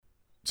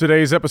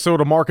Today's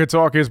episode of Market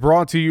Talk is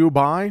brought to you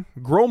by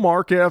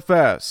Growmark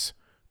FS.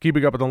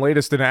 Keeping up with the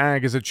latest in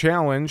ag is a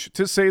challenge,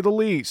 to say the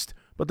least,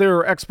 but there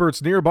are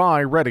experts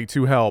nearby ready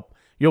to help.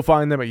 You'll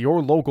find them at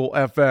your local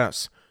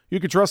FS.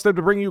 You can trust them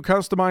to bring you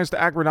customized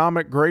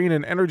agronomic, grain,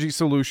 and energy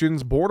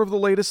solutions bored of the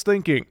latest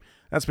thinking.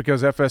 That's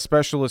because FS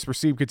specialists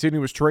receive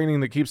continuous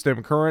training that keeps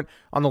them current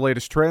on the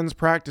latest trends,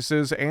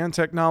 practices, and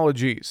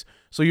technologies.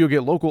 So you'll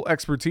get local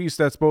expertise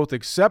that's both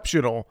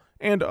exceptional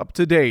and up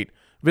to date.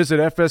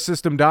 Visit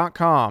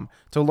fssystem.com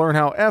to learn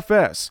how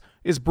FS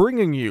is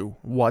bringing you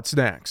what's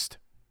next.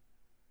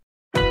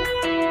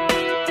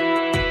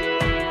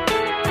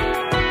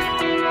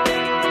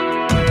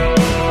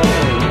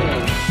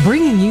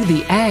 Bringing you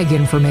the ag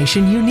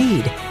information you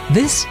need.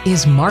 This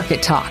is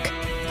Market Talk,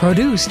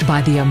 produced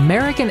by the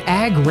American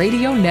Ag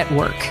Radio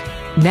Network.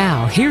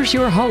 Now, here's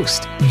your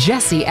host,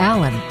 Jesse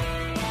Allen.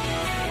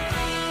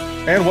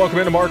 And welcome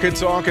into Market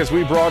Talk as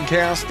we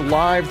broadcast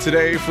live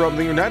today from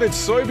the United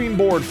Soybean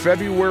Board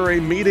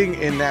February meeting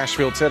in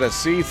Nashville,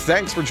 Tennessee.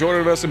 Thanks for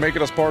joining us and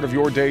making us part of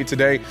your day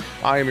today.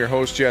 I am your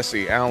host,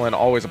 Jesse Allen.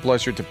 Always a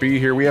pleasure to be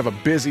here. We have a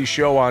busy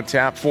show on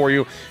tap for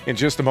you. In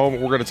just a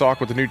moment, we're going to talk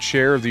with the new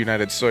chair of the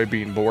United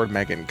Soybean Board,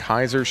 Megan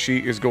Kaiser.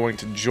 She is going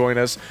to join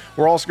us.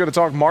 We're also going to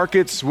talk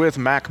markets with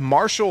Mac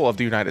Marshall of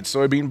the United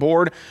Soybean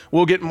Board.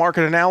 We'll get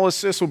market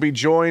analysis. We'll be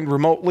joined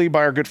remotely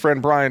by our good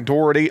friend Brian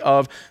Doherty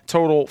of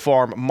Total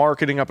Farm Marketing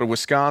up in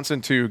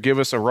Wisconsin to give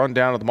us a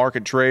rundown of the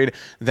market trade.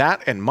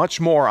 That and much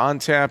more on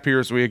tap here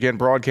as we again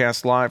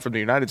broadcast live from the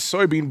United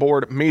Soybean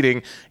Board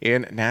meeting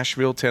in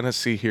Nashville,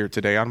 Tennessee here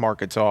today on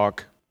Market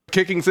Talk.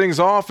 Kicking things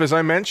off, as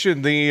I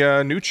mentioned,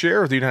 the new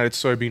chair of the United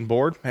Soybean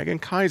Board, Megan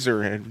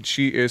Kaiser, and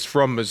she is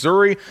from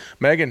Missouri.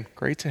 Megan,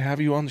 great to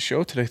have you on the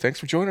show today. Thanks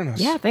for joining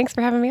us. Yeah, thanks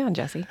for having me on,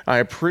 Jesse. I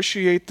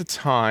appreciate the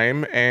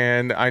time,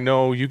 and I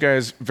know you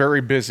guys very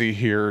busy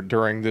here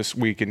during this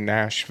week in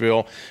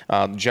Nashville.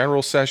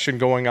 General session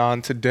going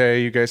on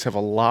today. You guys have a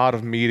lot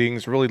of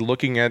meetings, really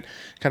looking at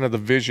kind of the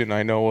vision,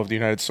 I know, of the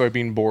United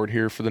Soybean Board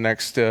here for the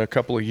next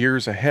couple of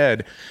years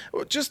ahead.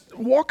 Just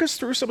walk us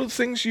through some of the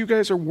things you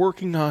guys are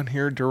working on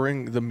here during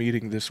the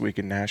meeting this week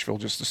in Nashville,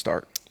 just to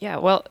start. Yeah,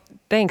 well,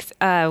 thanks.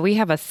 We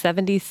have a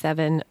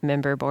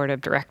 77-member board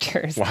of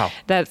directors. Wow.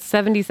 That's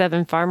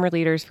 77 farmer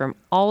leaders from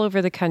all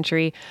over the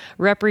country,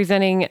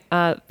 representing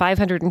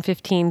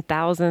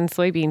 515,000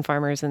 soybean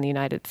farmers in the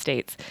United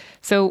States.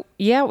 So,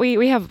 yeah,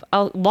 we have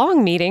a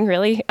long meeting,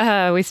 really.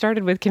 We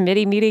started with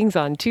committee meetings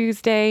on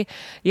Tuesday.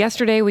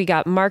 Yesterday, we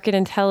got market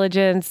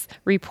intelligence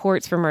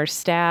reports from our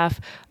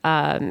staff,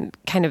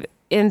 kind of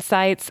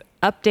insights,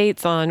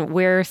 updates on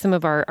where some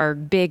of our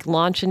big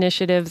launch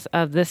initiatives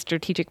of this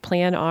strategic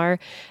plan are.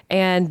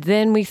 And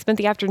then we spent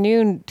the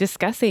afternoon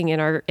discussing in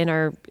our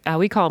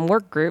we call them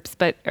work groups,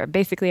 but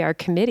basically our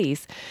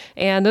committees.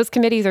 And those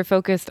committees are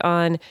focused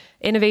on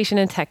innovation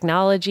and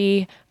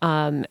technology,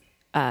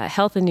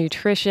 health and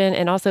nutrition,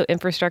 and also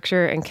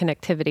infrastructure and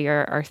connectivity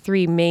are our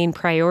three main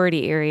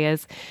priority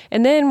areas.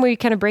 And then we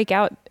kind of break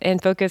out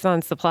and focus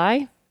on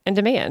supply and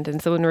demand.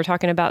 And so when we're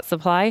talking about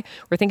supply,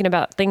 we're thinking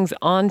about things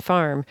on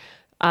farm,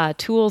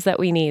 tools that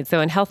we need. So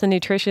in health and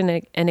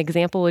nutrition, an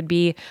example would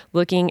be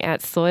looking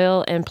at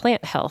soil and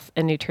plant health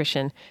and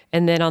nutrition.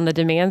 And then on the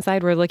demand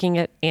side, we're looking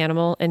at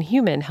animal and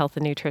human health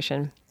and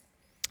nutrition.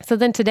 So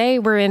then today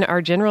we're in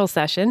our general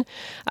session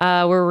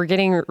where we're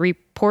getting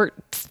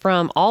reports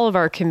from all of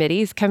our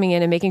committees coming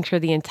in and making sure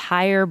the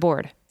entire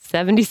board,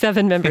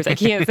 77 members. I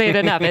can't say it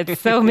enough. It's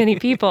so many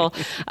people.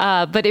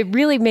 But it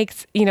really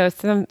makes,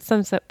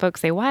 some folks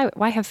say,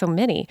 why have so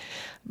many?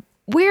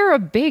 We're a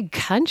big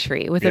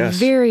country with a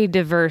very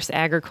diverse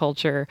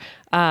agriculture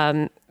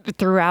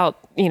throughout,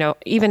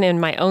 even in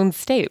my own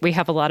state, we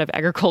have a lot of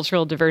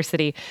agricultural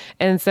diversity.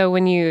 And so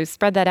when you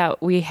spread that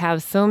out, we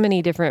have so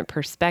many different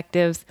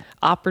perspectives,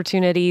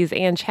 opportunities,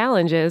 and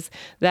challenges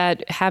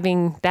that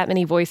having that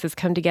many voices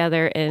come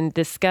together and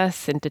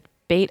discuss and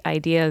debate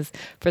ideas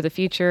for the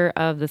future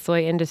of the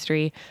soy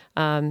industry,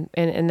 and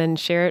then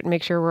share it and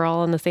make sure we're all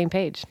on the same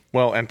page.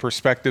 Well, and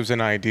perspectives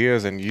and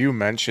ideas, and you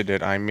mentioned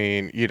it. I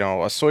mean,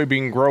 a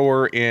soybean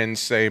grower in,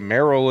 say,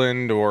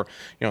 Maryland or,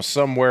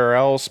 somewhere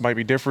else might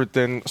be different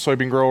than a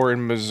soybean grower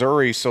in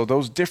Missouri. So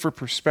those different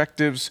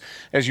perspectives,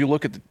 as you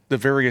look at the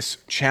various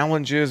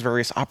challenges,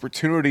 various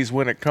opportunities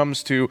when it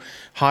comes to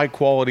high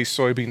quality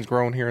soybeans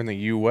grown here in the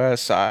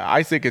U.S.,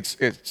 I think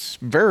it's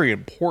very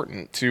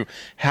important to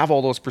have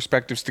all those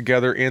perspectives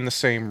together in the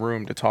same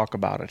room to talk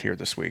about it here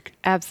this week.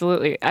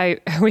 Absolutely.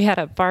 We had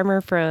a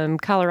farmer from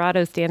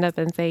Colorado stand up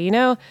and say,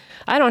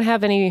 I don't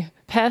have any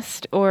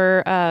pest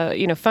or,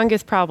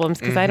 fungus problems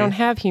because I don't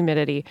have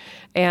humidity.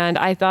 And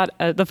I thought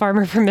the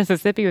farmer from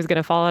Mississippi was going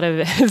to fall out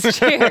of his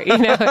chair.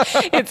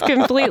 It's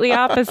completely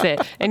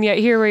opposite. And yet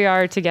here we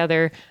are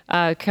together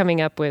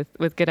coming up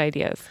with good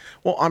ideas.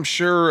 Well, I'm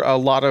sure a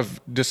lot of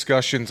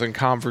discussions and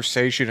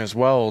conversation as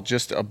well,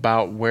 just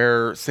about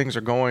where things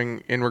are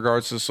going in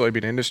regards to the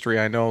soybean industry.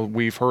 I know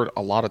we've heard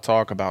a lot of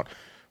talk about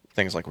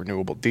things like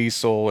renewable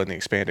diesel and the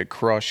expanded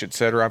crush, et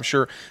cetera. I'm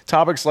sure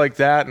topics like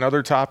that and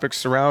other topics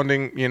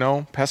surrounding,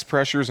 pest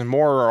pressures and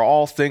more are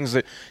all things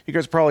that you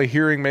guys are probably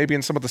hearing maybe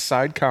in some of the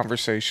side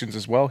conversations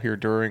as well here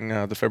during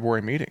the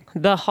February meeting.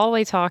 The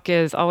hallway talk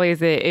is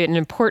always an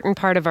important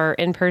part of our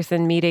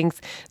in-person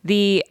meetings.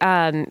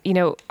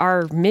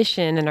 Our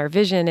mission and our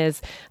vision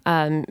is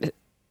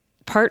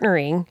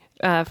partnering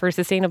for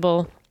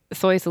sustainable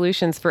soy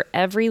solutions for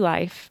every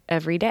life,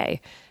 every day.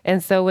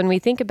 And so when we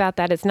think about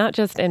that, it's not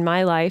just in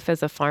my life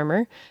as a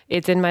farmer,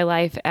 it's in my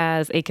life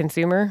as a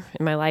consumer,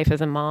 in my life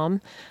as a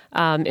mom,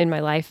 in my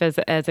life as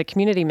a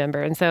community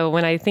member. And so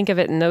when I think of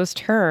it in those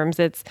terms,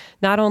 it's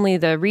not only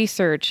the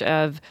research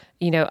of,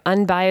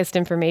 unbiased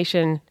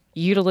information,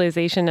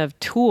 utilization of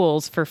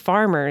tools for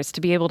farmers to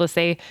be able to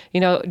say,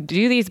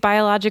 do these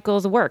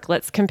biologicals work?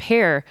 Let's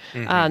compare.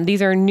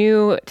 These are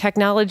new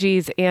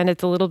technologies and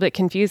it's a little bit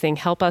confusing.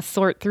 Help us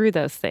sort through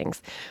those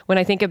things. When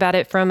I think about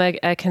it from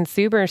a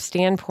consumer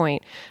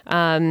standpoint,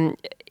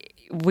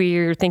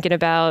 we're thinking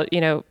about,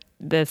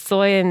 the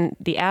soy and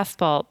the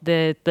asphalt,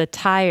 the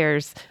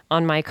tires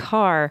on my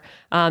car,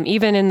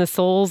 even in the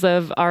soles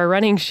of our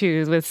running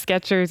shoes with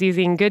Skechers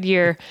using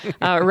Goodyear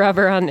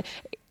rubber on.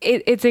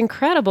 It's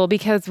incredible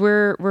because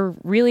we're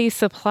really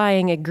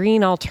supplying a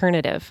green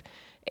alternative,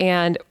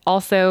 and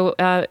also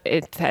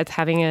it's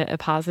having a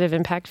positive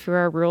impact for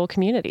our rural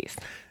communities.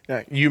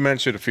 Yeah, you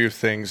mentioned a few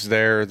things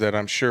there that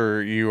I'm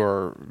sure you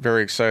are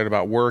very excited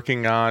about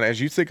working on.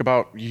 As you think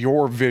about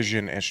your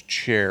vision as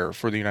chair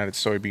for the United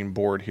Soybean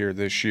Board here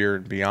this year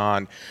and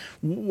beyond,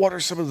 what are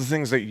some of the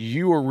things that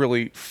you are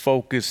really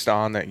focused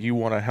on that you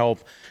want to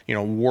help,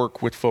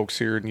 work with folks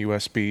here in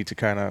USB to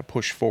kind of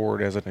push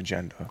forward as an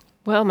agenda?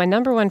 Well, my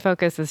number one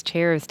focus as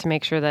chair is to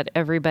make sure that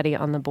everybody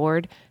on the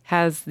board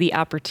has the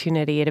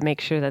opportunity to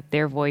make sure that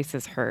their voice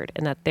is heard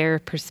and that their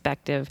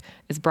perspective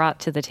is brought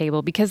to the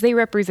table, because they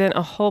represent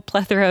a whole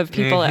plethora of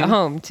people at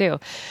home too.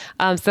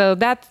 So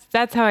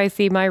that's how I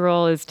see my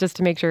role, is just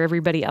to make sure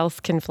everybody else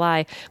can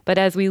fly. But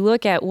as we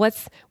look at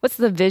what's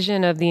the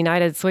vision of the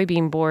United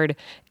Soybean Board,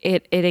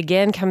 it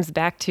again comes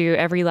back to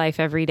every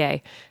life, every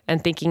day,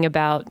 and thinking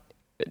about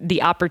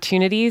the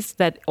opportunities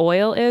that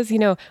oil is.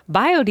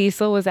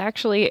 Biodiesel was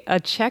actually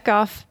a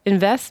checkoff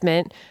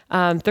investment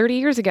 30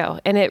 years ago.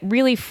 And it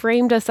really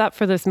framed us up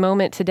for this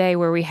moment today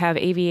where we have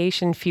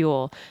aviation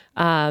fuel,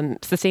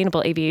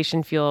 sustainable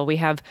aviation fuel. We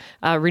have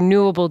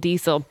renewable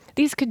diesel.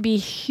 These could be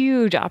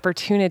huge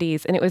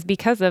opportunities. And it was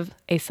because of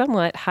a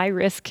somewhat high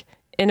risk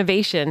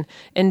innovation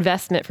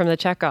investment from the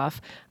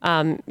checkoff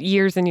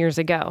years and years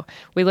ago.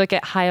 We look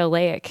at high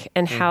oleic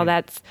and how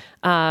that's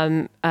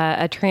a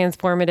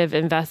transformative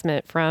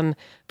investment from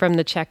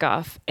the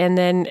checkoff. And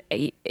then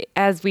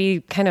as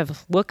we kind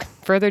of look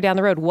further down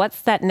the road,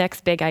 what's that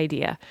next big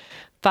idea?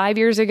 5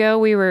 years ago,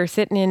 we were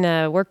sitting in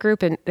a work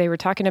group and they were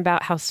talking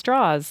about how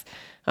straws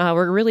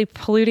were really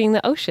polluting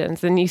the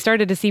oceans. And you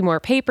started to see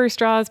more paper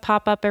straws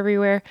pop up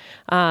everywhere.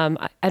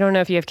 I don't know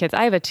if you have kids.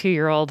 I have a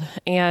 2-year-old,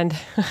 and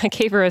I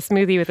gave her a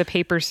smoothie with a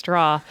paper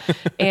straw,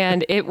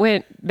 and it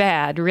went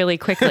bad really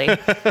quickly.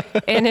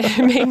 And it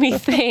made me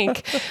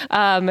think,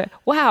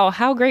 wow,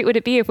 how great would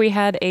it be if we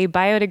had a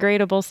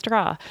biodegradable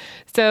straw?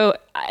 So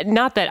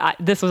not that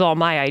this was all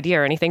my idea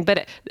or anything,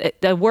 but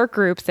the work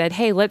group said,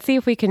 hey, let's see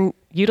if we can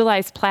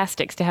utilize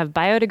plastics to have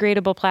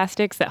biodegradable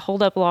plastics that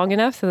hold up long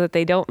enough so that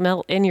they don't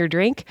melt in your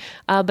drink,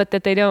 but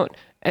that they don't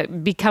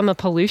become a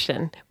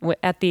pollution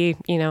at the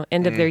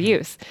end of their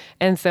use.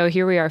 And so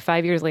here we are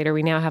 5 years later,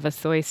 we now have a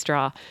soy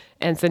straw.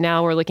 And so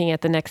now we're looking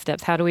at the next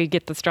steps. How do we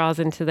get the straws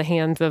into the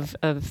hands of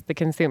the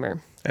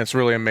consumer? It's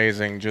really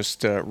amazing.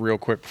 Just real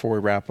quick before we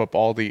wrap up,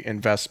 all the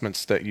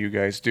investments that you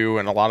guys do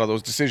and a lot of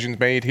those decisions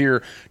made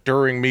here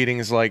during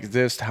meetings like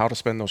this, how to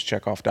spend those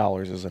checkoff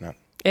dollars, isn't it?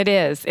 It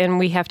is. And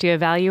we have to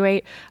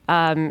evaluate.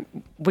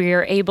 We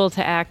are able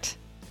to act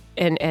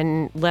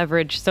and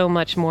leverage so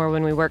much more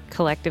when we work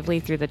collectively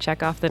through the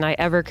checkoff than I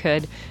ever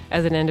could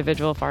as an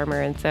individual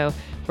farmer. And so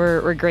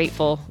we're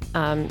grateful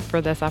for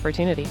this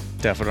opportunity.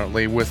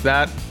 Definitely. With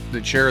that,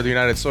 the chair of the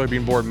United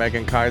Soybean Board,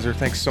 Megan Kaiser,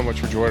 thanks so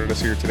much for joining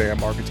us here today on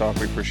Market Talk.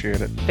 We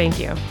appreciate it. Thank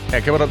you.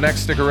 And coming up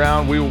next, stick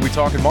around. We will be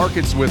talking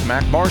markets with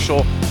Mac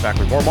Marshall. Back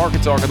with more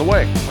Market Talk on the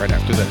way right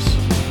after this.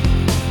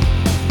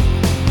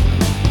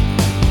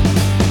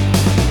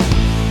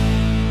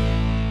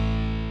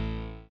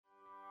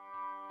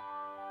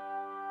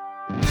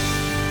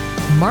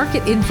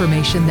 Market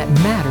information that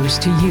matters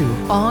to you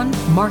on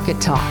Market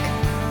Talk.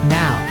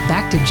 Now,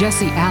 back to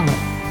Jesse Allen.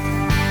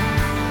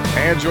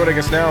 And joining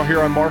us now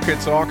here on Market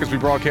Talk as we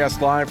broadcast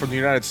live from the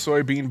United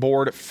Soybean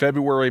Board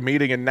February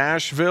meeting in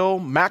Nashville,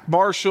 Mac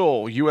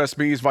Marshall,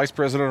 USB's Vice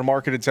President of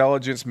Market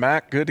Intelligence.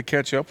 Mac, good to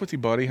catch up with you,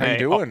 buddy. How you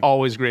doing?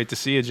 Always great to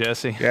see you,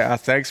 Jesse. Yeah,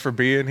 thanks for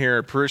being here.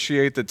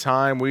 Appreciate the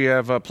time. We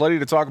have plenty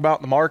to talk about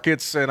in the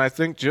markets, and I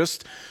think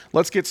just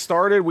let's get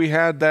started. We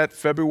had that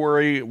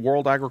February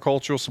World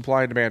Agricultural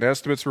Supply and Demand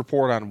Estimates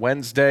report on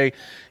Wednesday.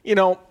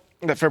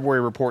 That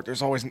February report,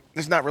 there's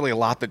not really a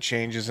lot that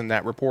changes in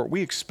that report.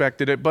 We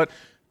expected it, but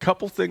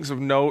Couple things of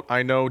note.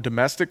 I know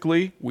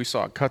domestically we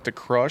saw a cut to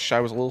crush. I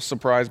was a little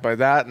surprised by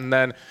that. And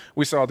then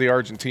we saw the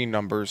Argentine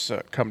numbers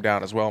come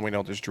down as well. And we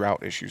know there's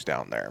drought issues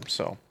down there.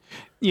 So,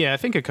 yeah, I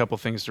think a couple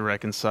things to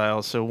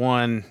reconcile. So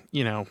one,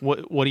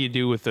 what do you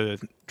do with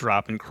the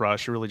drop in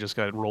crush? It really just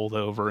got rolled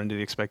over into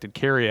the expected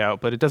carryout,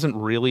 but it doesn't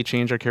really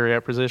change our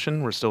carryout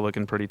position. We're still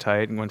looking pretty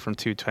tight and went from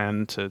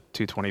 210 to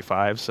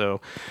 225.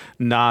 So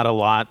not a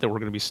lot that we're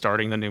going to be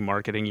starting the new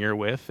marketing year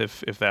with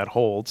if that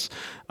holds.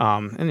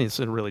 And it's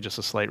really just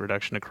a slight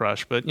reduction to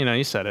crush. But,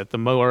 you said it, the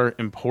more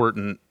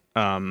important,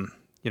 I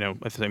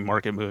think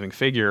market moving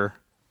figure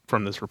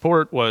from this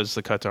report was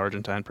the cut to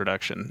Argentine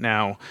production.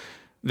 Now,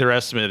 their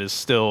estimate is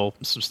still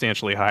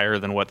substantially higher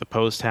than what the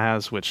Post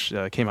has, which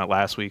came out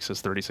last week,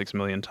 says 36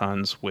 million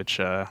tons, which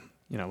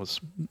was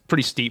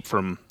pretty steep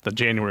from the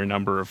January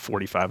number of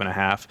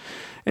 45.5.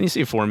 And you see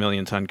a 4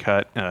 million ton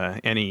cut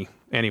any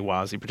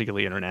WASI,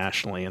 particularly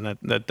internationally, and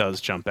that does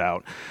jump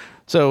out.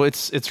 So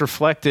it's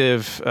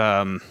reflective,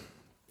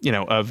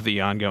 of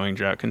the ongoing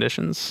drought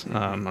conditions.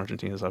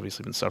 Argentina has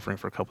obviously been suffering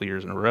for a couple of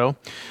years in a row.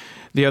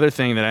 The other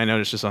thing that I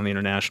noticed just on the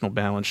international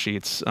balance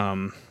sheets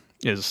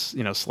is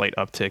slight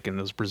uptick in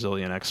those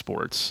Brazilian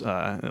exports.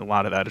 A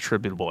lot of that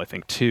attributable, I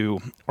think, to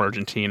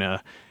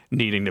Argentina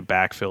needing to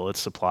backfill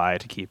its supply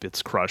to keep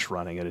its crush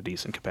running at a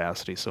decent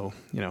capacity. So,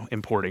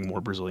 importing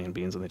more Brazilian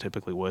beans than they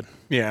typically would.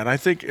 Yeah, and I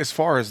think as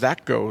far as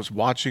that goes,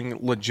 watching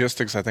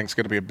logistics, I think is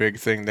going to be a big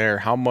thing there.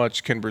 How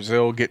much can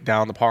Brazil get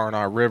down the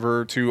Paraná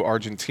River to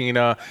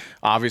Argentina?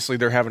 Obviously,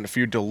 they're having a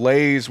few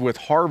delays with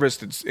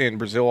harvest in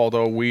Brazil,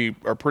 although we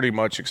are pretty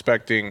much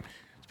expecting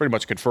pretty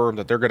much confirmed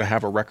that they're going to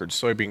have a record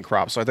soybean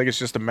crop. So I think it's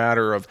just a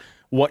matter of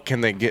what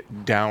can they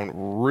get down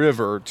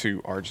river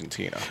to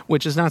Argentina.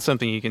 Which is not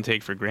something you can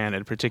take for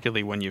granted,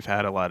 particularly when you've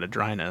had a lot of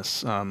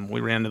dryness.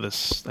 We ran into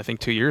this, I think,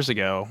 2 years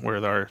ago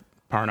where our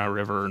Paraná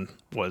River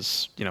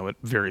was, at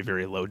very,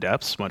 very low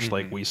depths, much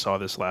like we saw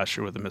this last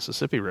year with the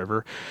Mississippi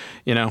River.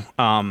 It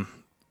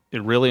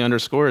really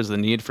underscores the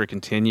need for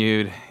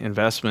continued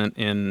investment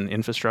in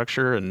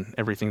infrastructure and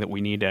everything that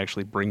we need to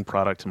actually bring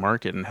product to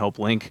market and help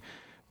link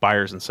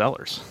buyers and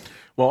sellers.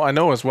 Well, I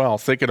know as well,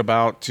 thinking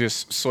about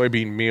just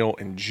soybean meal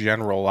in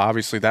general,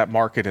 obviously that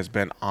market has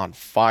been on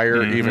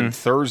fire. Even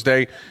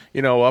Thursday,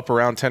 up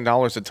around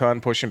 $10 a ton,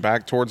 pushing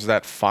back towards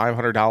that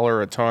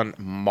 $500 a ton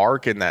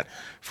mark in that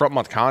front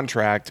month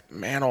contract.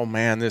 Man, oh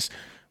man, this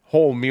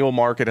whole meal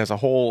market as a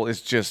whole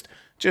is just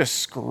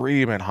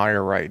screaming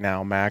higher right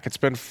now, Mac. It's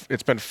been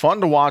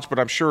fun to watch, but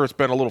I'm sure it's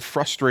been a little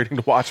frustrating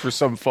to watch for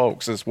some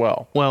folks as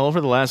well. Well, over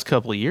the last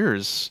couple of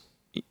years,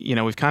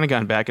 we've kind of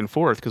gone back and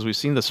forth because we've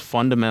seen this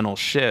fundamental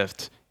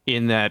shift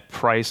in that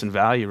price and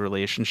value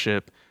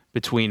relationship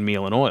between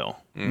meal and oil.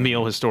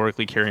 Meal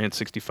historically carrying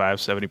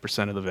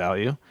 65-70% of the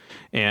value,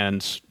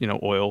 and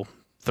oil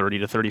 30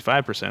 to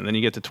 35%. Then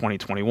you get to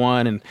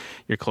 2021 and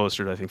you're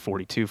closer to, I think,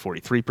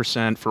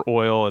 42-43% for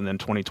oil, and then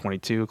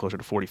 2022 closer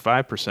to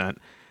 45%.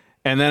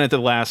 And then at the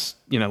last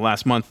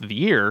month of the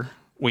year,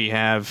 we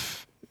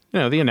have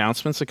the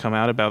announcements that come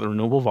out about the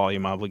renewable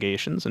volume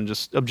obligations, and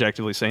just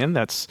objectively saying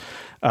that's,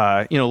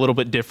 a little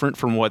bit different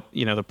from what,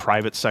 the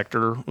private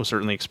sector was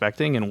certainly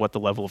expecting and what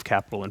the level of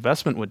capital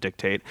investment would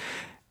dictate.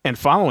 And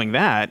following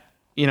that,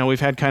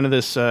 we've had kind of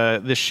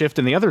this shift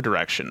in the other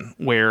direction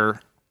where,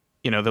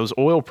 those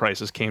oil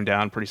prices came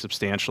down pretty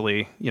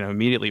substantially,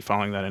 immediately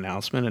following that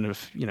announcement, and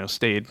have,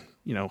 stayed,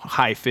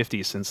 high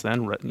 50s since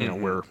then.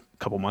 Where a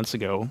couple months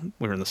ago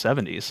we were in the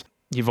 70s.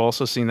 You've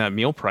also seen that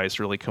meal price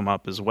really come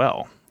up as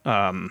well.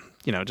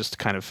 Just to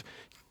kind of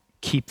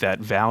keep that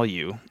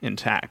value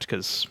intact,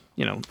 because,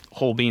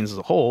 whole beans as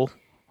a whole,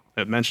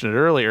 I mentioned it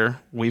earlier,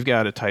 we've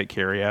got a tight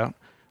carryout.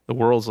 The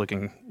world's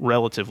looking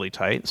relatively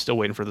tight, still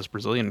waiting for this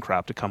Brazilian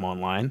crop to come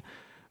online.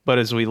 But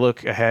as we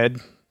look ahead,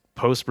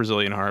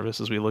 post-Brazilian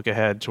harvest, as we look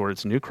ahead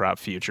towards new crop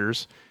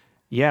futures,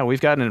 yeah,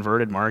 we've got an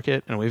inverted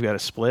market, and we've got a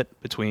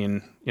split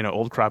between,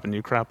 old crop and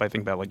new crop. I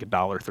think about like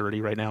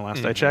 $1.30 right now,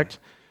 last I checked.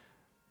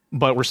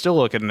 But we're still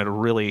looking at a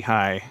really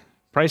high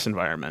price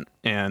environment,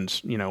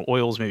 and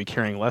oil's maybe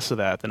carrying less of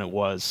that than it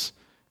was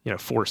 4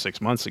 or 6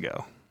 months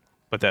ago,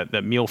 but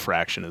that meal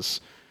fraction is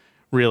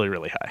really,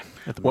 really high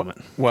at the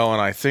moment. Well,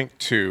 and I think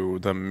too,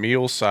 the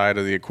meal side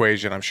of the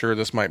equation, I'm sure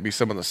this might be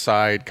some of the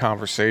side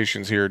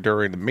conversations here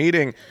during the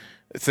meeting,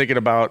 thinking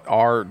about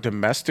our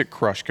domestic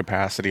crush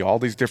capacity, all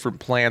these different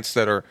plants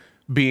that are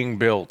being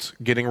built,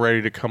 getting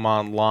ready to come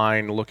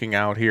online, looking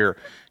out here,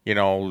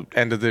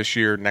 end of this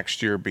year,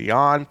 next year,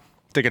 beyond.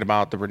 Thinking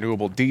about the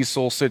renewable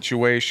diesel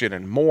situation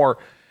and more.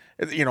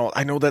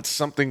 I know that's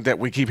something that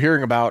we keep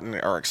hearing about and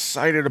are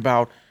excited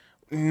about.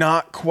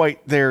 Not quite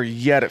there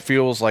yet. It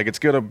feels like it's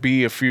going to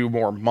be a few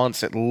more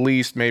months, at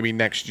least maybe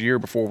next year,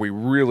 before we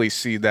really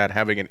see that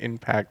having an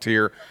impact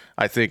here,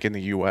 I think, in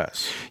the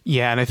U.S.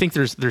 Yeah, and I think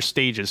there's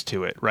stages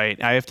to it, right?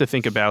 I have to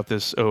think about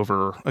this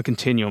over a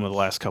continuum of the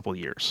last couple of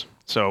years.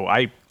 So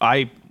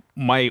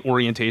my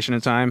orientation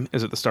in time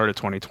is at the start of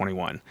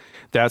 2021.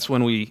 That's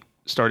when we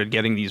started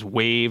getting these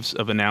waves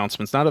of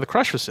announcements, not of the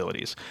crush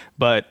facilities,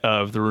 but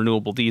of the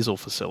renewable diesel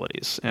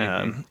facilities.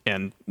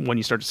 And when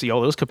you start to see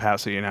all those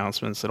capacity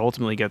announcements, it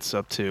ultimately gets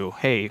up to,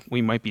 hey,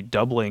 we might be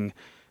doubling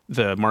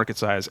the market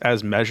size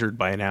as measured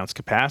by announced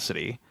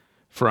capacity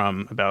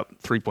from about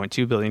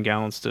 3.2 billion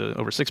gallons to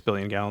over 6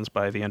 billion gallons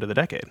by the end of the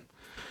decade.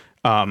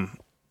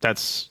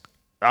 That's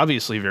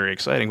obviously very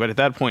exciting. But at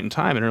that point in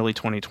time, in early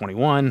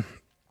 2021,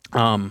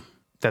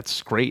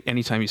 that's great.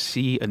 Anytime you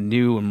see a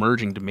new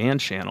emerging demand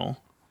channel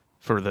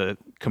for the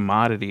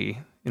commodity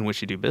in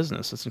which you do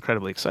business, it's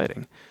incredibly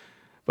exciting.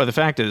 But the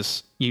fact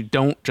is, you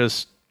don't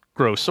just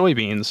grow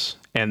soybeans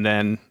and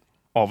then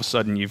all of a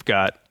sudden you've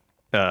got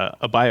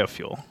a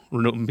biofuel,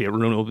 be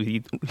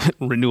it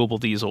renewable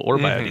diesel or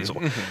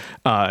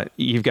biodiesel.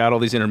 You've got all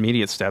these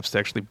intermediate steps to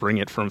actually bring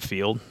it from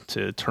field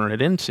to turn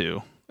it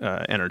into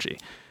energy.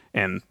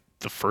 And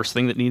the first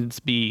thing that needs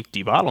to be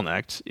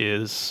debottlenecked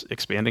is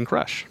expanding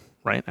crush,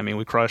 right? I mean,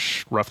 we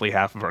crush roughly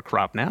half of our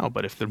crop now,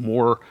 but if the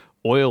more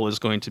oil is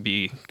going to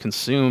be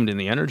consumed in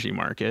the energy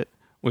market,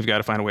 we've got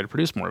to find a way to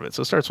produce more of it.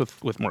 So it starts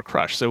with more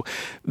crush. So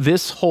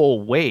this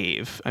whole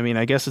wave, I mean,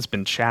 I guess it's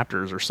been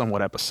chapters or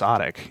somewhat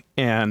episodic.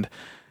 And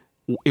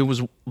it was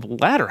the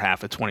latter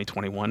half of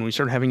 2021, we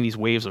started having these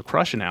waves of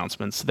crush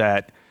announcements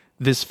that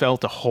this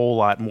felt a whole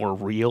lot more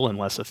real and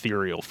less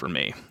ethereal for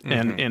me.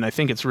 And I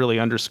think it's really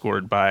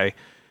underscored by,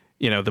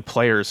 the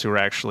players who are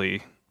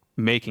actually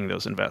making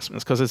those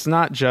investments, because it's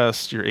not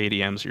just your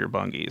ADMs or your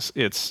Bunge's.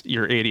 It's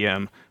your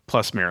ADM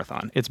plus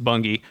Marathon. It's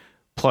Bunge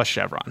plus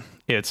Chevron.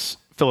 It's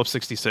Phillips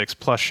 66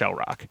 plus Shell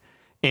Rock.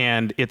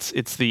 And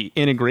it's the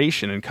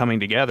integration and coming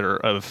together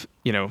of,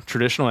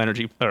 traditional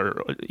energy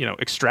or,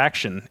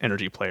 extraction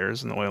energy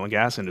players in the oil and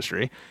gas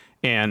industry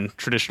and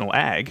traditional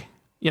ag,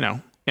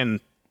 and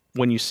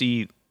when you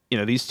see,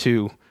 these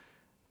two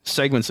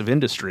segments of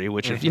industry,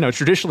 which have,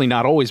 traditionally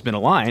not always been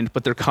aligned,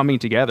 but they're coming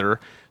together,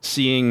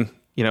 seeing,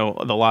 a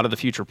lot of the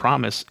future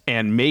promise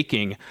and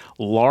making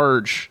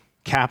large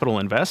capital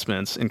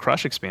investments in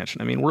crush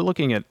expansion. I mean, we're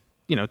looking at,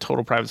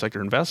 total private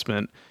sector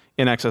investment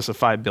in excess of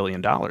 $5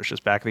 billion,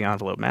 just back of the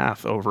envelope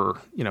math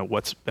over,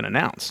 what's been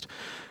announced.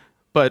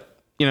 But,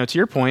 to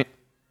your point,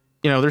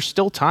 there's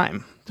still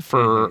time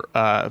for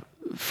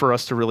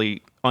us to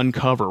really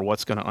uncover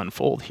what's going to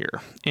unfold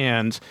here.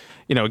 And,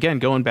 again,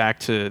 going back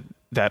to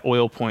that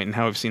oil point and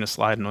how we've seen a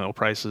slide in oil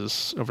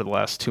prices over the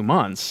last 2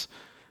 months,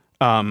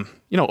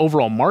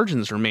 overall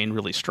margins remain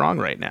really strong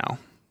right now.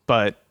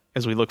 But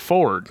as we look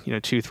forward,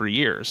 2-3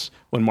 years,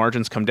 when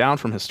margins come down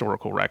from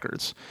historical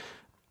records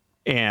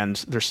and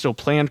there's still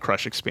planned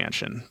crush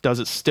expansion, does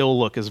it still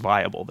look as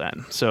viable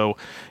then? So,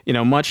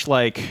 much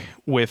like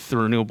with the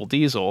renewable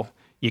diesel,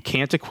 you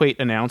can't equate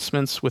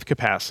announcements with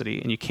capacity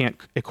and you can't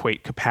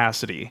equate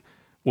capacity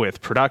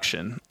with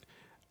production.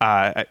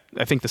 I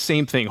think the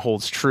same thing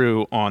holds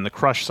true on the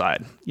crush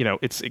side.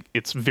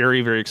 It's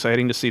very, very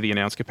exciting to see the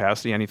announced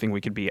capacity. Anything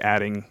we could be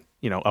adding,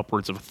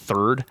 upwards of a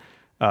third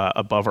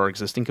above our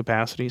existing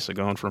capacity. So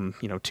going from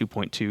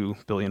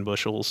 2.2 billion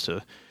bushels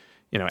to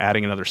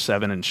adding another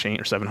 700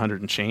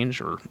 and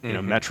change, or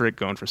metric,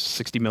 going from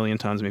 60 million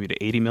tons maybe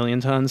to 80 million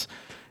tons.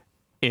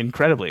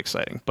 Incredibly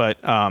exciting. But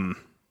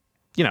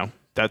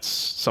that's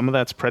some of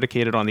that's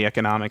predicated on the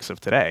economics of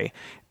today,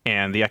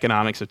 and the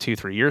economics of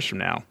 2-3 years from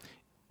now.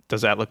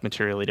 Does that look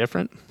materially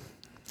different?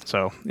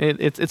 So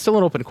it's still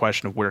an open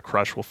question of where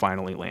crush will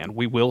finally land.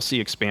 We will see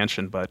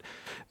expansion, but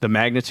the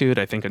magnitude,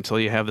 I think, until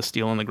you have the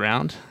steel on the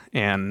ground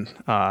and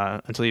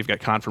until you've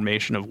got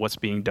confirmation of what's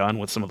being done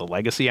with some of the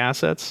legacy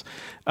assets,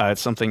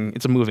 it's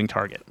a moving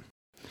target.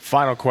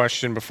 Final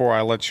question before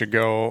I let you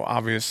go.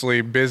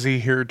 Obviously busy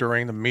here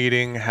during the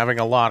meeting, having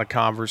a lot of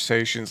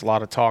conversations, a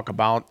lot of talk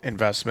about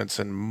investments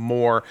and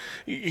more.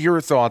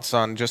 Your thoughts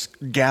on just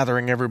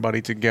gathering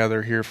everybody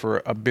together here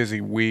for a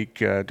busy week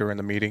during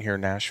the meeting here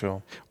in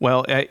Nashville?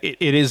 Well, it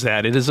is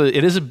that. It is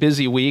a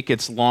busy week.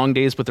 It's long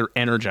days, but they're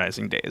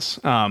energizing days.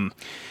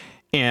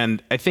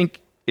 And I think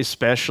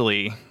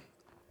especially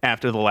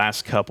after the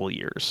last couple of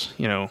years,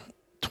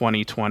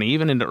 2020,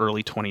 even into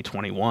early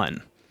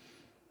 2021,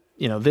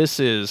 this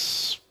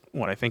is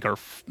what I think our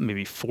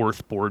maybe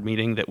fourth board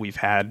meeting that we've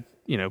had,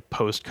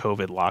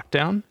 post-COVID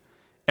lockdown.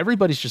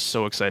 Everybody's just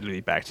so excited to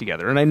be back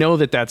together. And I know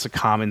that that's a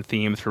common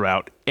theme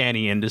throughout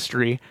any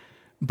industry,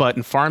 but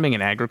in farming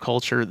and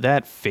agriculture,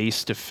 that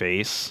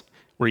face-to-face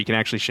where you can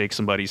actually shake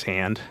somebody's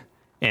hand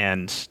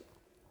and,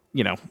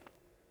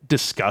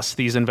 discuss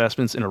these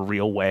investments in a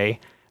real way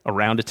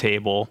around a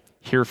table,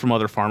 hear from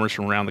other farmers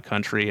from around the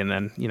country, and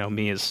then,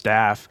 me as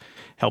staff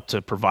help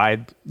to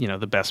provide,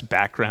 the best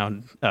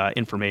background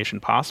information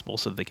possible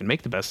so that they can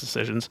make the best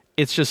decisions.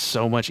 It's just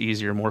so much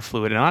easier, more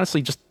fluid, and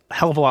honestly, just a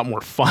hell of a lot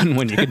more fun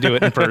when you can do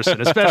it in person,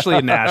 especially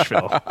in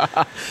Nashville.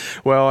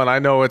 Well, and I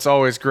know it's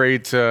always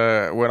great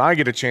when I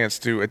get a chance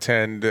to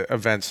attend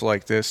events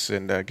like this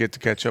and get to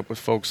catch up with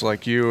folks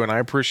like you. And I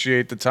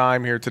appreciate the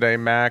time here today,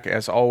 Mac,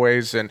 as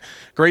always, and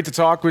great to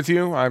talk with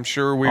you. I'm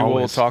sure we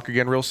will talk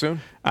again real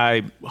soon.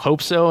 I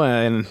hope so,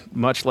 and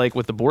much like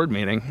with the board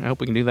meeting, I hope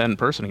we can do that in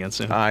person again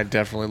soon. I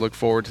definitely look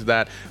forward to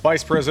that.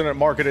 Vice President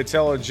Market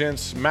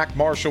Intelligence, Mac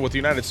Marshall with the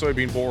United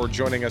Soybean Board,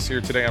 joining us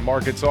here today on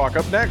Market Talk.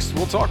 Up next,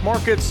 we'll talk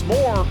markets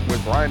more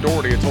with Brian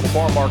Doherty at Total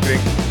Farm Marketing.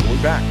 We'll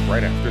be back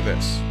right after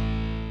this.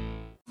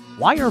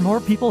 Why are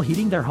more people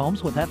heating their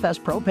homes with FS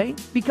Propane?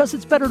 Because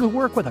it's better to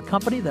work with a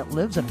company that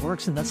lives and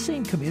works in the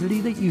same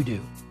community that you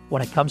do.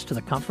 When it comes to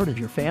the comfort of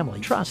your family,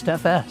 trust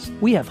FS.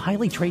 We have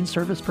highly trained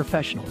service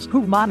professionals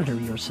who monitor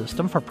your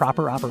system for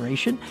proper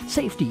operation,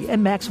 safety,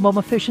 and maximum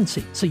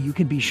efficiency, so you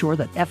can be sure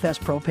that FS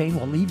Propane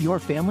will leave your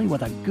family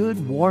with a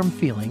good, warm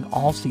feeling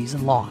all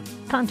season long.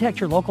 Contact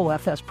your local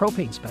FS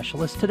Propane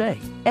specialist today.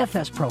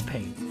 FS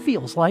Propane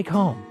feels like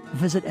home.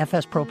 Visit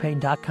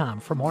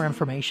fspropane.com for more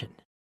information.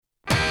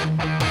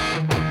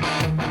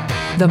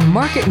 The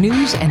market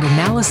news and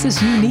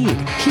analysis you need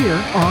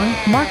here on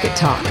Market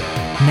Talk.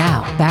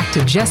 Now, back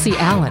to Jesse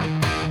Allen.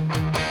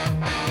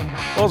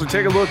 Well, as we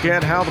take a look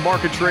at how the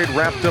market trade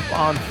wrapped up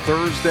on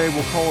Thursday,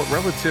 we'll call it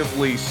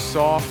relatively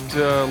soft,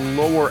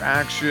 lower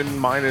action,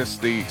 minus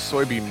the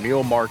soybean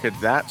meal market.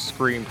 That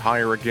screamed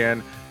higher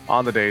again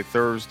on the day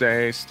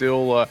Thursday.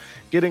 Still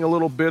getting a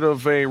little bit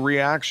of a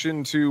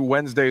reaction to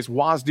Wednesday's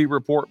WASDE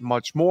report,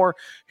 much more.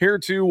 Here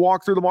to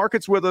walk through the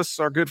markets with us,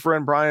 our good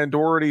friend Brian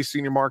Doherty,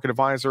 Senior Market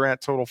Advisor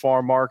at Total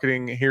Farm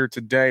Marketing, here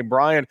today.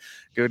 Brian,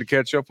 good to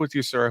catch up with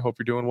you, sir. I hope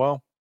you're doing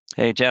well.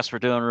 Hey, Jess, we're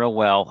doing real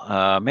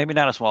well. Maybe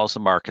not as well as the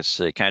markets.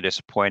 Kind of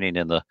disappointing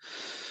in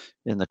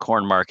the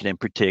corn market in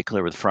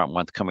particular, with the front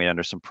month coming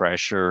under some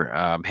pressure.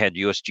 Had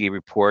USG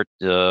report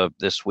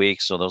this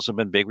week, so those have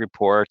been big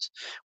reports.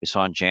 We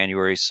saw in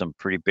January some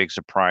pretty big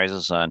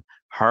surprises on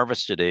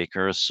harvested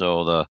acres,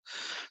 so the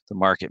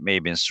market may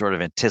have been sort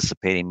of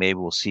anticipating maybe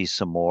we'll see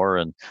some more.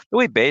 And the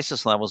way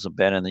basis levels have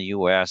been in the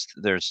U.S.,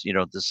 there's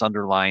this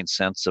underlying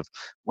sense of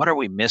what are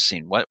we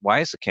missing?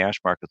 Why is the cash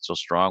market so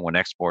strong when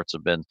exports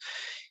have been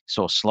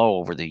so slow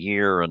over the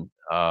year? And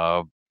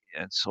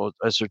so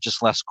is there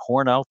just less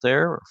corn out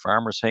there? Are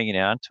farmers hanging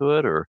on to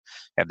it? Or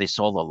have they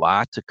sold a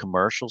lot to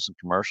commercials and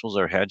commercials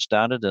are hedged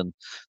on it and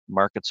the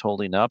market's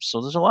holding up?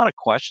 So there's a lot of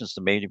questions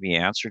to maybe be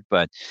answered,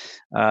 but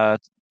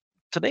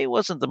today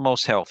wasn't the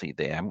most healthy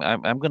day.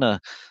 I'm going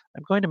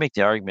to make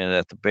the argument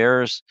that the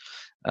Bears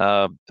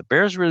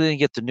really didn't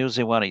get the news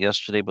they wanted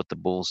yesterday, but the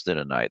Bulls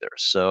didn't either.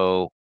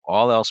 So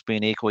all else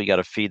being equal, you got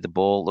to feed the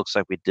bull. Looks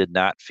like we did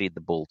not feed the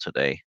bull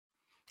today.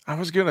 I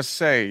was going to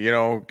say,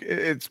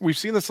 we've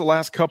seen this the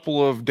last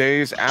couple of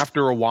days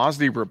after a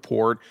WASDE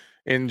report,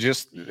 and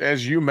just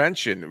as you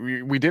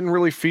mentioned, we didn't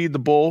really feed the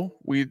bull.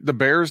 The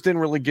Bears didn't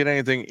really get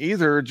anything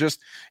either. Just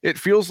it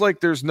feels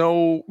like there's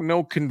no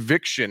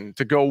conviction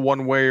to go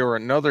one way or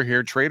another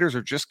here. Traders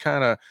are just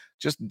kind of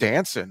just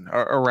dancing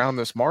around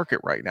this market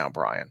right now,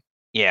 Brian.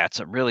 Yeah, it's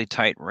a really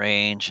tight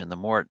range, and the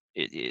more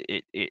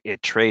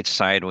it trades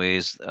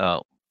sideways,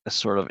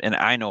 sort of. And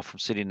I know from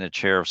sitting in the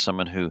chair of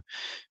someone who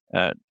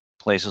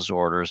places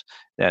orders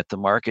that the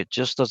market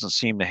just doesn't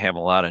seem to have a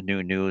lot of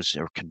new news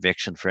or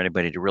conviction for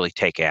anybody to really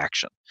take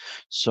action.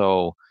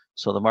 So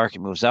the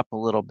market moves up a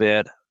little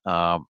bit.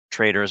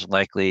 Traders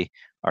likely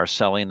are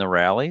selling the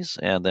rallies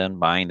and then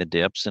buying the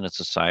dips, and it's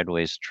a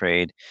sideways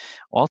trade.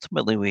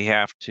 Ultimately, we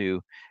have to,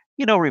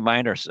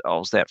 remind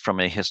ourselves that from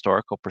a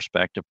historical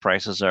perspective,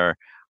 prices are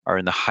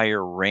in the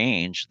higher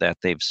range that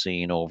they've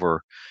seen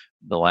over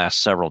the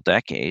last several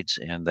decades,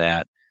 and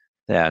that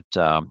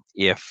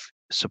if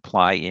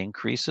supply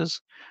increases,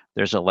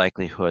 there's a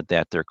likelihood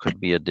that there could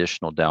be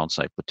additional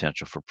downside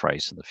potential for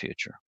price in the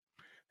future.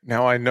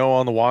 Now, I know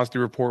on the WASDE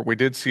report, we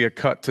did see a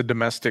cut to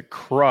domestic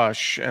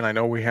crush, and I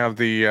know we have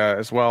the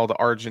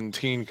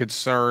Argentine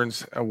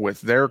concerns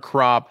with their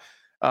crop.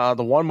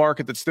 The one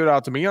market that stood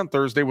out to me on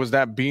Thursday was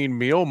that bean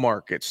meal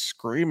market,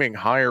 screaming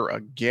higher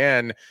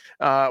again.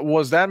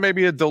 Was that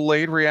maybe a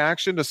delayed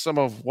reaction to some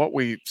of what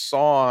we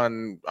saw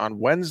on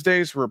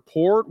Wednesday's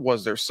report?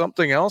 Was there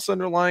something else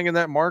underlying in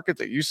that market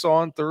that you saw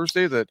on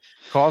Thursday that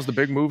caused the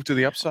big move to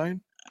the upside?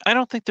 I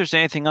don't think there's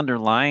anything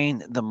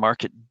underlying the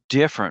market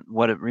different.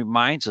 What it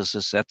reminds us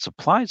is that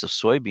supplies of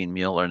soybean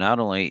meal are not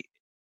only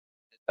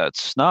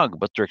snug,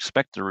 but they're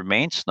expected to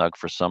remain snug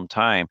for some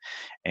time.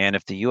 And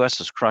if the U.S.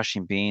 is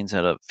crushing beans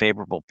at a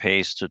favorable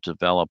pace to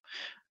develop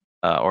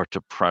or to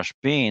crush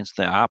beans,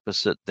 the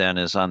opposite then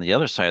is on the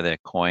other side of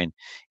that coin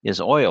is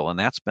oil. And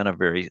that's been a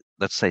very,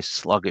 let's say,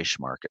 sluggish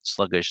market,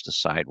 sluggish to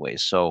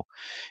sideways. So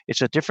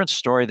it's a different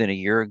story than a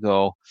year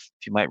ago.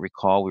 If you might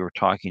recall, we were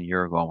talking a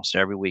year ago almost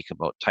every week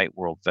about tight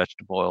world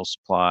vegetable oil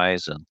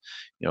supplies. And,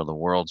 the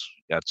world's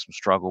got some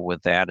struggle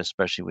with that,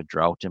 especially with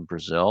drought in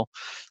Brazil.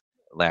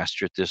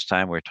 Last year at this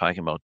time, we were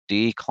talking about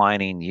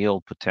declining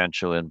yield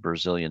potential in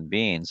Brazilian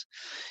beans.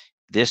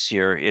 This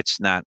year, that's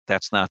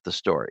not the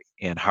story.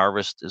 And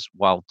harvest is,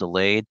 while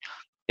delayed,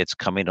 It's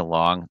coming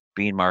along.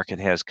 Bean market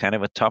has kind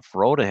of a tough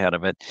road ahead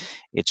of it.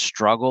 It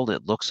struggled.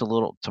 It looks a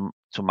little,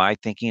 to my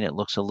thinking, it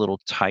looks a little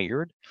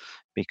tired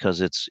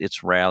because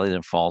it's rallied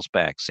and falls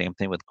back. Same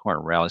thing with corn,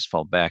 rallies,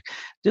 fall back.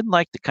 Didn't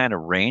like the kind of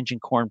range in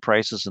corn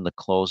prices in the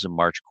close in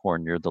March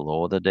corn near the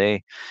low of the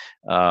day.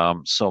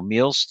 So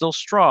meal's still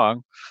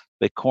strong,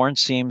 but corn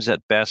seems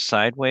at best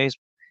sideways.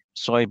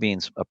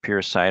 Soybeans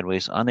appear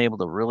sideways, unable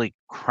to really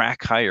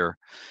crack higher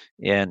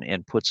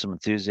and put some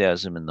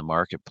enthusiasm in the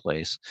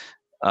marketplace.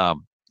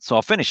 So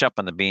I'll finish up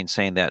on the bean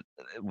saying that,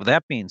 with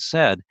that being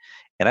said,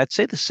 and I'd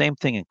say the same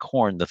thing in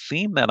corn, the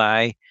theme that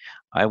I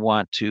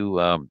want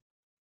to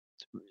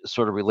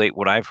sort of relate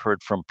what I've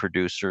heard from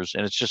producers,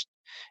 and it's just,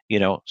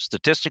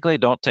 statistically,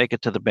 don't take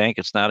it to the bank.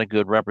 It's not a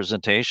good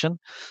representation.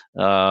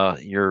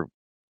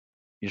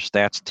 Your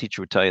stats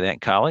teacher would tell you that in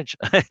college.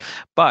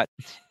 But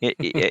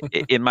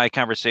in my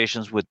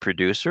conversations with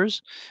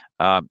producers,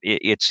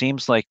 it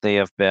seems like they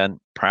have been,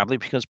 probably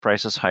because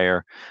price is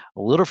higher,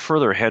 a little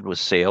further ahead with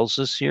sales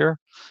this year.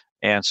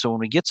 And so when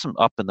we get some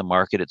up in the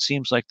market, it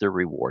seems like they're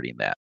rewarding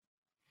that.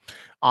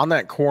 On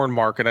that corn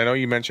market, I know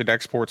you mentioned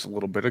exports a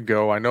little bit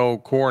ago. I know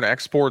corn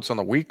exports on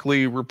the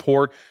weekly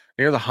report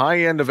near the high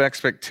end of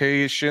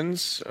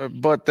expectations.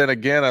 But then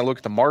again, I look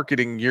at the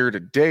marketing year to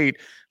date,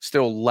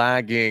 still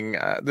lagging.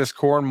 This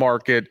corn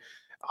market,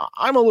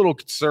 I'm a little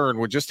concerned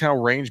with just how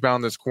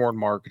range-bound this corn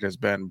market has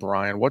been,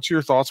 Brian. What's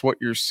your thoughts, what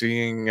you're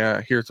seeing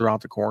here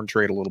throughout the corn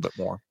trade a little bit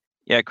more?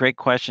 Yeah, great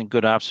question.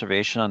 Good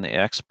observation on the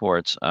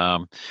exports.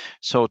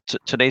 So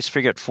today's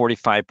figure at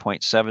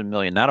 45.7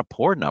 million, not a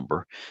poor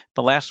number,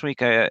 but last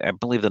week I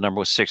believe the number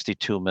was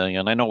 62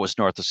 million. I know it was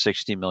north of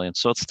 60 million,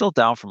 so it's still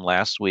down from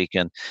last week,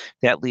 and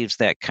that leaves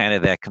that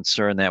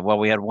concern that, well,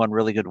 we had one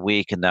really good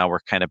week and now we're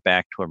kind of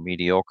back to a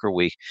mediocre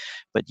week.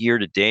 But year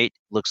to date,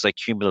 looks like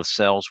cumulative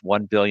sales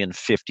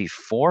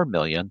 1,054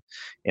 million,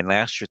 and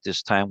last year at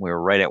this time we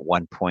were right at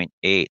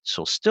 1.8,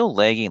 so still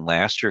lagging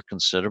last year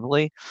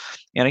considerably.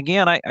 And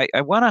again,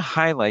 I want to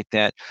highlight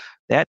that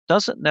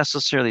doesn't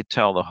necessarily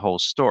tell the whole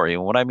story.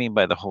 And what I mean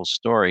by the whole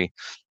story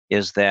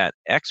is that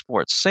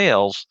export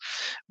sales,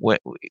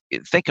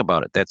 think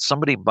about it, that's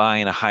somebody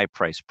buying a high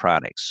price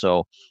product.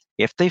 So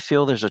if they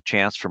feel there's a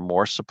chance for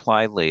more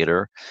supply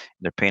later,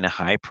 and they're paying a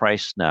high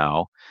price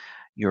now,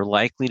 you're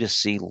likely to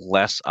see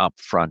less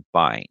upfront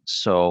buying.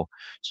 So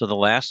the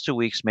last 2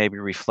 weeks may be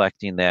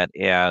reflecting that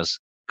as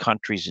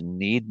countries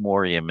need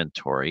more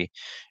inventory,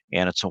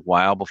 and it's a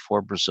while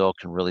before Brazil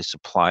can really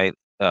supply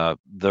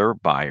their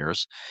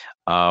buyers.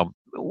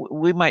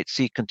 We might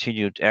see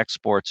continued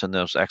exports and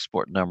those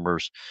export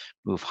numbers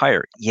move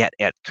higher. Yet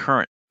at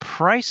current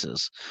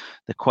prices,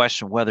 the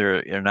question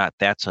whether or not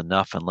that's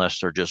enough, unless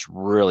they're just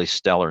really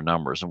stellar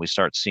numbers, and we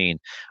start seeing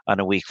on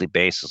a weekly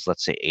basis,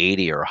 let's say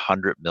 80 or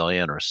 100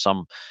 million or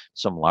some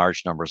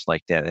large numbers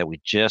like that we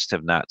just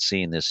have not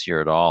seen this year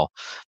at all.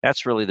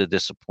 That's really the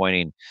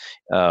disappointing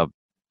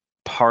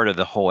part of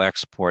the whole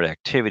export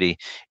activity,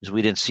 is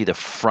we didn't see the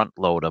front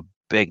load of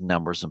big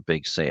numbers and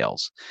big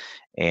sales.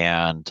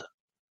 And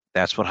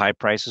that's what high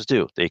prices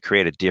do. They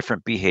create a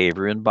different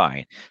behavior in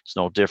buying. It's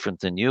no different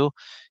than you.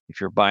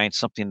 If you're buying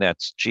something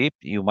that's cheap,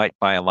 you might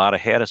buy a lot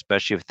ahead,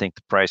 especially if you think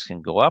the price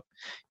can go up.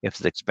 If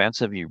it's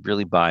expensive, you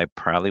really buy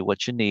probably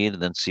what you need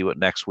and then see what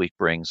next week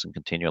brings and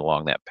continue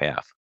along that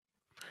path.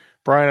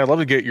 Brian, I'd love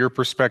to get your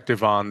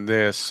perspective on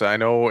this. I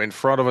know in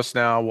front of us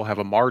now, we'll have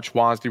a March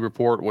WASDE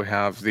report. We'll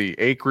have the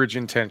acreage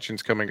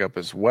intentions coming up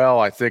as well.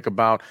 I think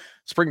about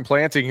spring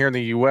planting here in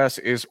the U.S.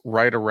 is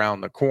right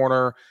around the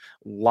corner.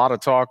 A lot of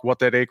talk what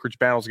that acreage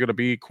battle is going to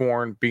be: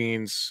 corn,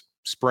 beans,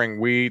 spring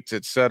wheat,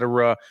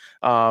 etc.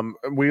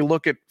 We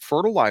look at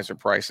fertilizer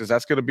prices.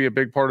 That's going to be a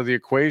big part of the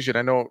equation.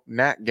 I know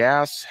nat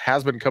gas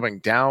has been coming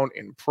down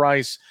in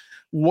price.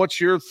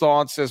 What's your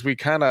thoughts as we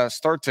kind of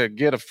start to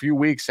get a few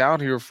weeks out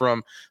here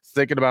from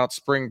thinking about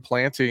spring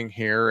planting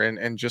here,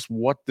 and just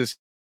what this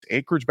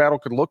acreage battle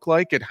could look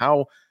like and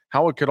how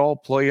it could all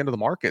play into the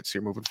markets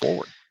here moving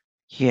forward?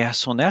 Yeah,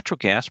 so natural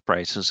gas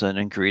prices, an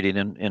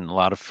ingredient in a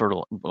lot of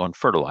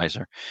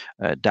fertilizer,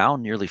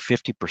 down nearly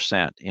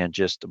 50% in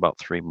just about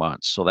 3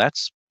 months. So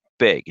that's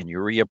big. And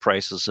urea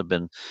prices have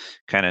been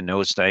kind of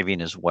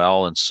nosediving as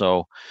well. And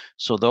so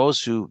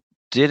those who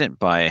didn't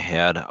buy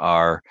ahead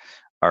are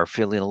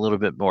feeling a little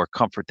bit more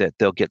comfort that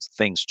they'll get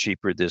things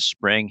cheaper this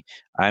spring.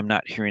 I'm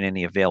not hearing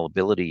any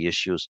availability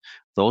issues.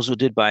 Those who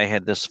did buy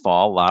ahead this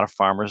fall, a lot of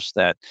farmers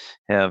that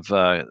have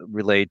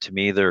relayed to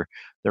me their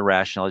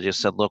rationale,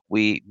 just said, look,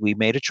 we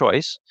made a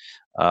choice.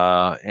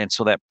 And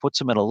so that puts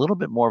them in a little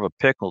bit more of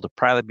a pickle to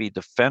probably be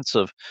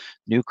defensive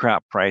new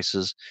crop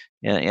prices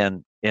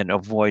and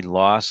avoid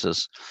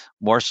losses,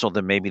 more so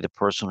than maybe the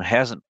person who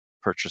hasn't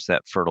purchased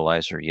that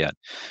fertilizer yet.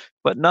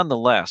 But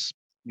nonetheless,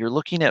 you're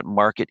looking at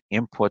market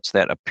inputs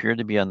that appear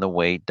to be on the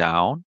way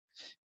down,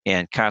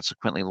 and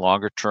consequently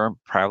longer term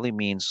probably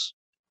means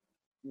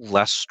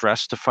less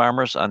stress to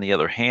farmers. On the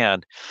other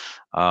hand,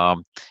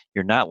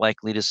 you're not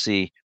likely to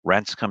see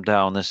rents come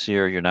down this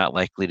year. You're not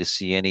likely to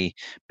see any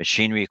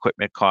machinery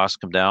equipment costs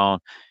come down.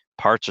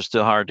 Parts are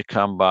still hard to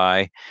come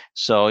by.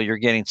 So you're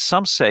getting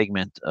some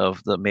segment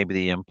of maybe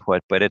the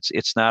input, but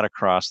it's not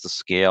across the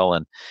scale.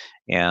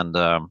 And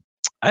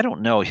I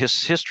don't know.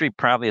 History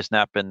probably has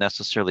not been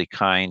necessarily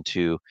kind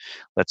to,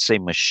 let's say,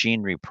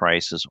 machinery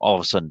prices all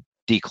of a sudden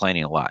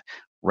declining a lot.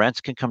 Rents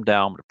can come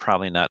down, but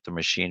probably not the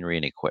machinery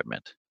and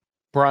equipment.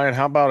 Brian,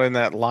 how about in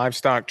that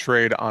livestock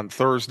trade on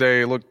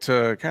Thursday? It looked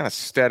kind of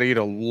steady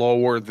to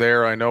lower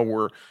there. I know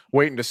we're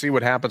waiting to see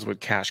what happens with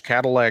cash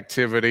cattle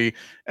activity.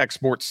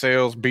 Export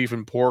sales, beef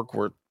and pork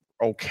were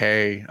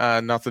okay.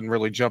 Nothing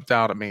really jumped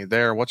out at me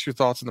there. What's your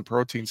thoughts on the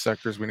protein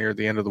sector as we near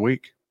the end of the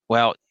week?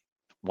 Well,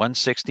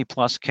 160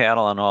 plus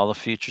cattle on all the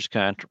futures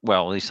contract.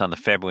 Well, at least on the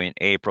February and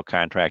April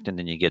contract, and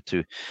then you get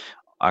to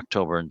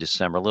October and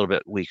December, a little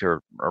bit weaker,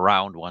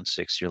 around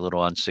 160, a little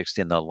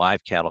 160 in the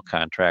live cattle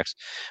contracts.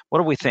 What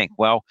do we think?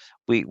 Well,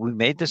 we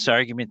made this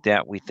argument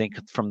that we think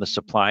from the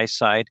supply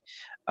side,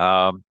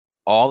 all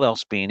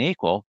else being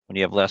equal, when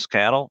you have less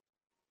cattle,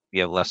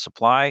 you have less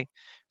supply,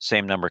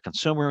 same number of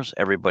consumers,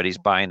 everybody's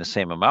buying the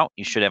same amount,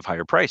 you should have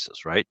higher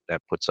prices, right?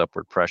 That puts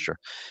upward pressure.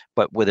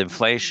 But with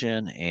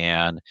inflation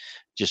and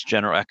just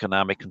general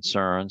economic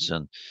concerns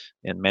and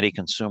many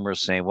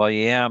consumers saying, well,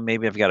 yeah,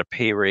 maybe I've got a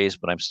pay raise,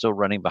 but I'm still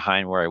running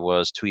behind where I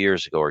was 2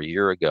 years ago or a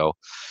year ago.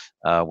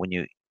 When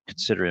you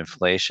consider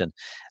inflation,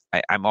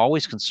 I'm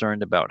always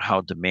concerned about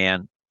how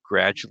demand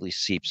gradually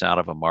seeps out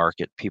of a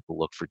market. People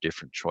look for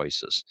different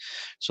choices.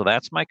 So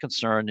that's my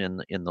concern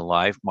in the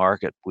live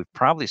market. We've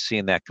probably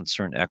seen that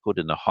concern echoed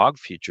in the hog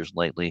futures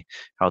lately,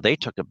 how they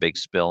took a big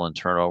spill in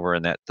turnover,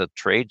 and that the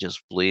trade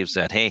just believes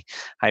that, hey,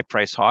 high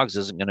price hogs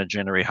isn't going to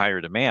generate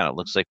higher demand. It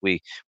looks like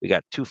we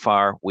got too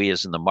far, we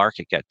as in the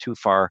market got too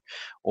far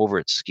over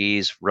its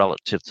skis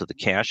relative to the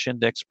cash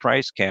index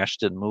price. Cash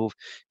didn't move.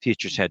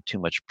 Futures had too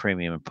much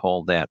premium and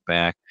pulled that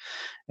back.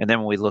 And then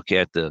when we look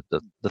at the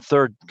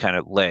third kind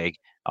of leg,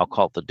 I'll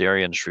call it the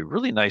dairy industry.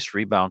 Really nice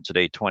rebound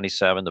today,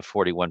 27 to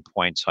 41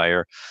 points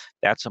higher.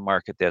 That's a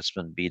market that's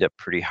been beat up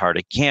pretty hard.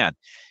 Again,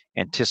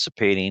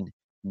 anticipating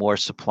more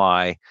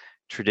supply.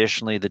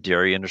 Traditionally, the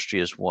dairy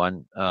industry is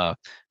one,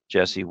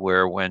 Jesse,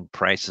 where when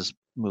prices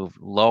move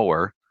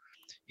lower,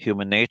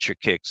 human nature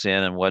kicks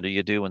in. And what do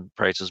you do when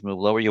prices move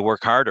lower? You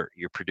work harder,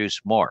 you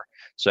produce more.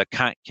 So it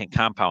can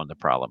compound the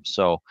problem.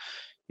 So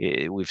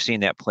we've seen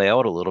that play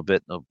out a little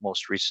bit in the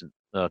most recent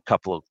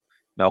couple of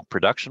milk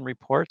production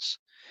reports.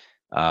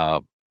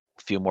 A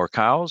few more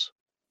cows,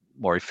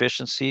 more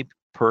efficiency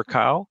per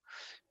cow,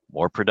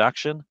 more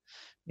production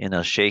in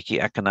a shaky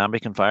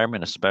economic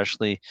environment,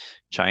 especially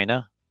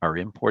China, our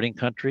importing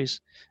countries.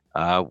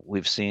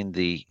 We've seen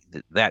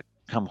that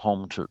come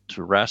home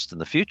to rest in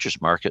the futures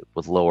market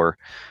with lower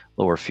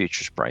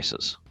futures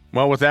prices.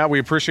 Well, with that, we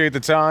appreciate the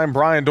time.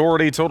 Brian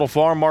Doherty, Total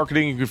Farm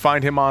Marketing. You can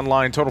find him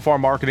online,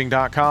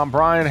 totalfarmmarketing.com.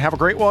 Brian, have a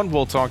great one.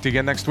 We'll talk to you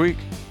again next week.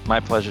 My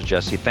pleasure,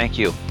 Jesse. Thank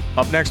you.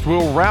 Up next,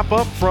 we'll wrap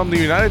up from the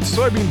United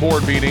Soybean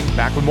Board meeting.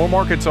 Back with more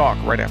market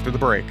talk right after the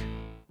break.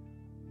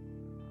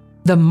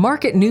 The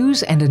market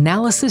news and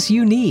analysis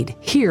you need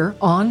here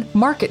on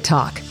Market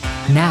Talk.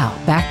 Now,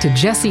 back to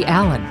Jesse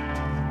Allen.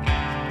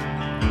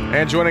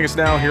 And joining us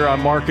now here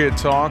on Market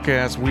Talk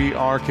as we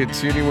are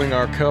continuing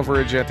our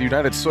coverage at the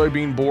United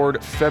Soybean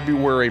Board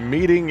February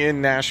meeting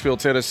in Nashville,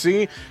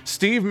 Tennessee.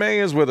 Steve May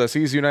is with us.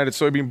 He's the United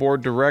Soybean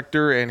Board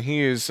Director, and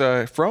he is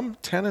from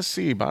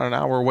Tennessee, about an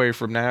hour away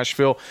from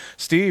Nashville.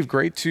 Steve,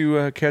 great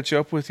to catch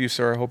up with you,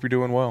 sir. I hope you're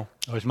doing well.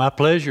 Oh, it's my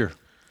pleasure.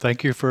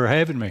 Thank you for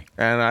having me.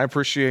 And I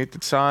appreciate the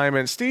time.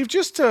 And Steve,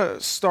 just to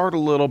start a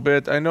little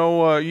bit, I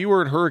know you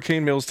were at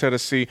Hurricane Mills,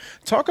 Tennessee.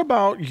 Talk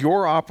about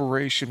your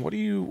operation. What do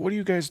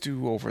you guys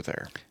do over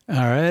there? All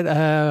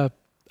right.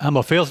 I'm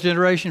a fifth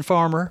generation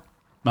farmer.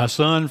 My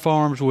son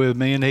farms with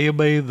me, and he'll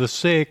be the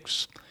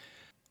sixth.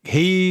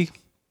 Me,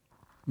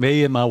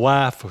 and my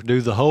wife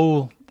do the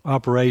whole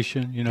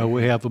operation. You know,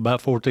 we have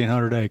about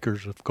 1,400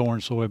 acres of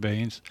corn,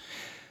 soybeans.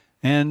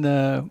 And,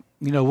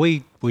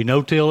 we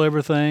no-till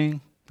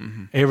everything.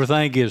 Mm-hmm.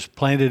 Everything gets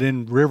planted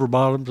in river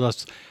bottoms. I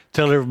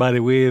tell everybody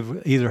we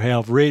either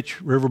have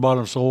rich river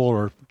bottom soil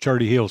or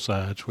cherty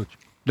hillsides, which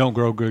don't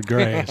grow good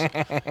grass.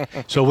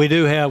 So we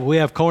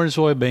have corn and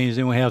soybeans,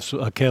 and we have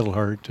a cattle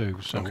herd too.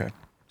 So. Okay.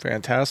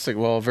 Fantastic.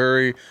 Well, a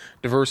very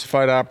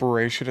diversified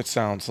operation, it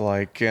sounds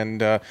like.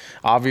 And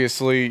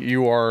obviously,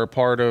 you are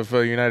part of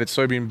United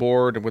Soybean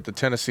Board and with the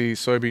Tennessee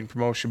Soybean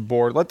Promotion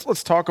Board.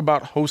 Let's talk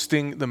about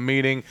hosting the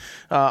meeting.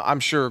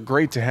 I'm sure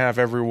great to have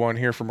everyone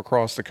here from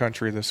across the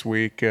country this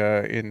week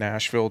in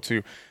Nashville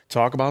to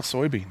talk about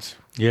soybeans.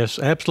 Yes,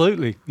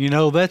 absolutely. When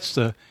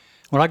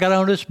I got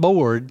on this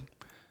board,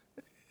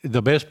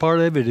 the best part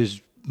of it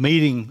is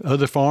meeting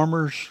other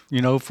farmers,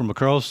 from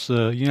across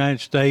the United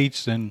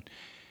States and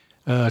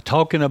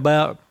talking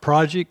about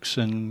projects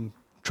and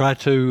try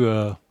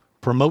to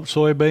promote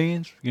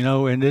soybeans,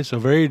 and it's a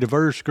very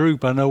diverse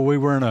group. I know we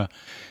were in a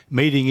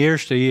meeting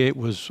yesterday. It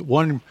was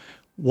one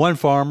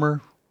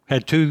farmer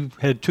had two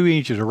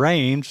inches of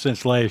rain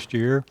since last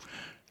year.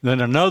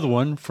 Then another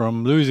one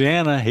from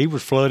Louisiana, he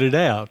was flooded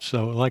out.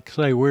 So like I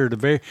say, we're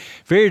very,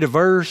 very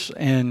diverse,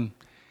 and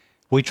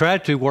we try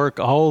to work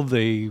all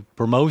the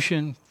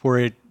promotion where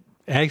it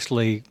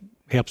actually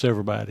helps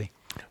everybody.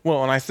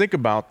 Well, and I think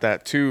about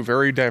that too,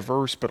 very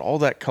diverse, but all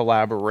that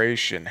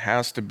collaboration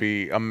has to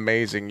be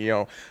amazing.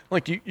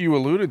 Like you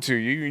alluded to,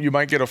 you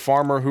might get a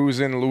farmer who's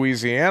in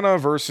Louisiana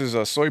versus a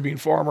soybean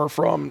farmer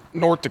from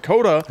North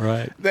Dakota.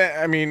 Right.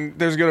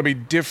 There's going to be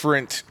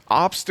different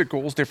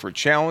obstacles, different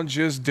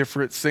challenges,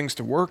 different things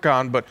to work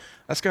on, but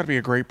that's got to be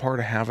a great part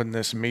of having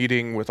this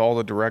meeting with all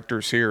the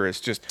directors here, is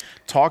just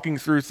talking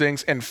through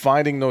things and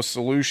finding those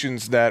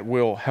solutions that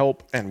will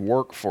help and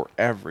work for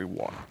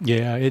everyone.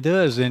 Yeah, it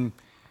does. And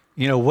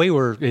we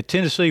were at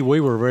Tennessee.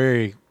 We were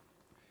very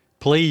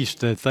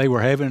pleased that they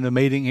were having the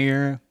meeting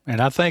here,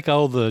 and I think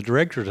all the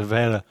directors have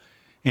had an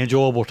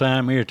enjoyable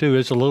time here too.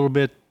 It's a little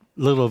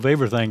of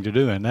everything to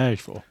do in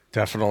Nashville.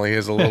 Definitely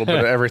is a little bit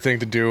of everything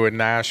to do in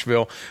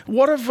Nashville.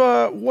 What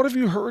have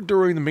you heard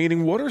during the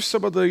meeting? What are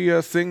some of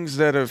the things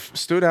that have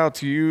stood out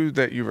to you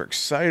that you were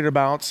excited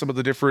about? Some of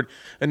the different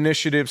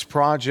initiatives,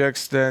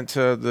 projects that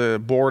the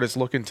board is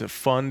looking to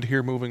fund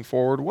here moving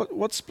forward.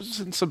 What's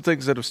some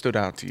things that have stood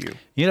out to you?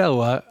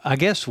 I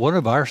guess one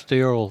of our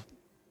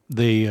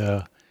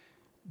the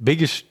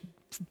biggest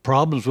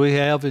problems we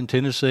have in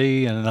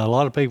Tennessee, and a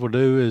lot of people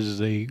do, is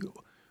the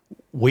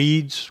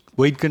weed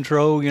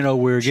control.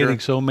 We're Sure.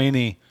 getting so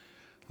many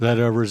that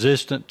are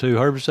resistant to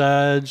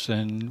herbicides,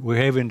 and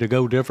we're having to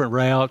go different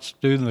routes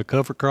doing the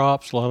cover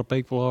crops. A lot of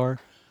people are,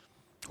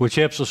 which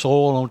helps the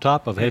soil on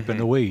top of helping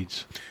the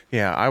weeds.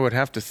 Yeah, I would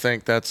have to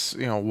think that's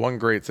one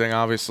great thing,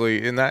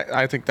 obviously, and that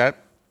I think that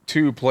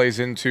too plays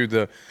into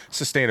the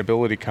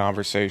sustainability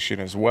conversation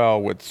as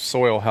well with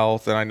soil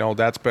health, and I know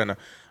that's been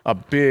a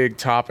big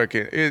topic.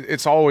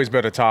 It's always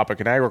been a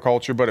topic in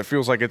agriculture, but it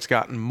feels like it's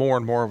gotten more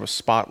and more of a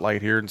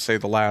spotlight here in, say,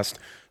 the last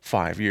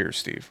 5 years,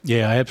 Steve.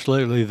 Yeah,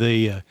 absolutely.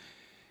 The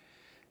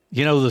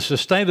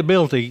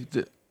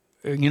sustainability,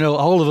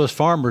 all of us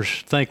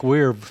farmers think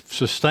we're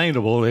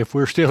sustainable if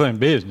we're still in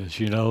business,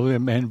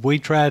 and we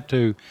try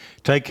to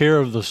take care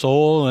of the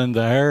soil and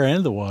the air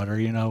and the water,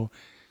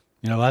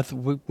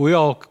 we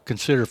all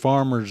consider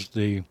farmers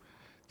the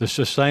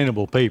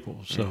sustainable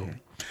people, so. Mm-hmm.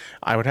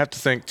 I would have to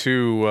think,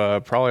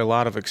 too, probably a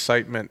lot of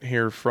excitement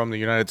here from the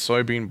United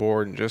Soybean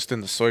Board and just in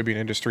the soybean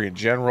industry in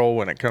general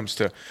when it comes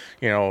to,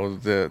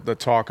 the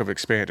talk of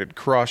expanded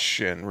crush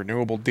and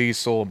renewable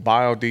diesel,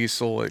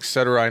 biodiesel, et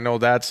cetera. I know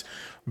that's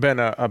been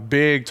a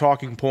big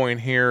talking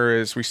point here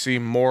as we see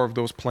more of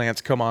those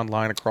plants come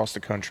online across the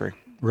country.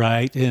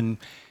 Right. And,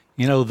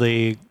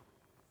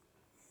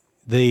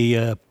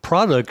 the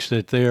products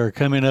that they're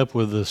coming up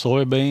with, the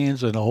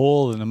soybeans and the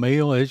oil and the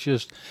meal, it's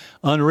just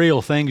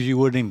unreal things you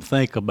wouldn't even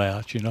think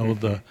about.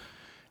 Mm-hmm.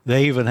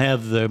 They even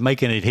have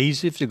making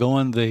adhesive to go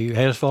on the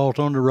asphalt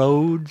on the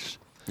roads.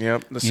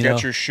 Yep, the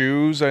Skechers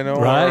shoes, I know,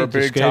 right, are a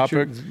big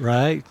topic.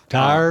 Right,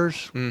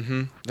 tires.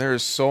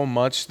 There's so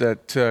much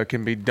that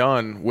can be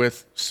done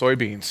with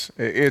soybeans.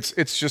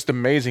 It's just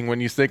amazing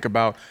when you think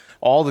about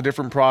all the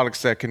different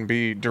products that can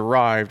be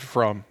derived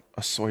from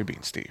a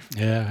soybean, Steve.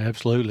 Yeah,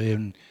 absolutely.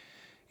 And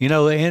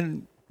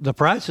and the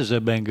prices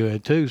have been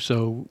good too,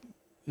 so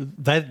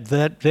that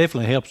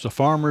definitely helps the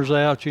farmers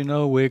out.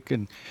 We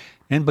can,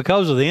 and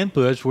because of the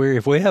inputs,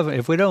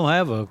 if we don't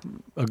have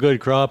a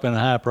good crop and a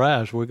high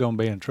price, we're going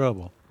to be in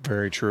trouble.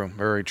 Very true.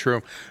 Very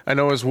true. I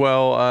know as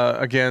well,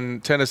 again,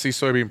 Tennessee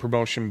Soybean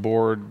Promotion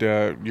Board,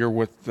 you're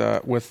with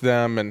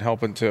them and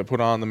helping to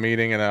put on the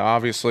meeting. And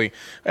obviously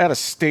at a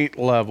state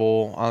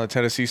level on the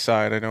Tennessee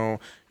side, I know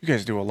you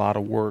guys do a lot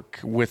of work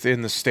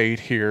within the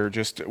state here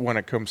just when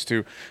it comes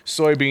to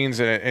soybeans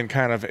and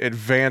kind of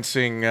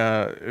advancing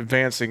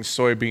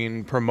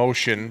soybean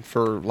promotion,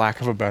 for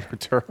lack of a better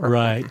term.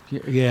 Right.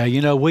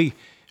 Yeah, we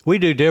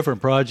do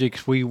different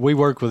projects. We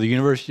work with the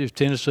University of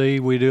Tennessee.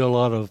 We do a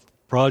lot of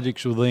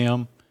projects with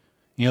them.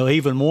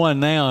 Even one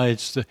now,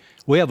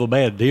 we have a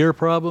bad deer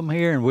problem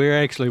here, and we're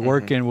actually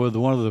working with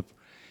one of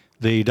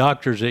the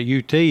doctors at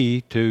UT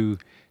to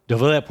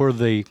develop where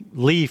the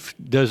leaf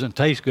doesn't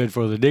taste good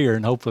for the deer,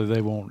 and hopefully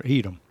they won't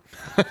eat them.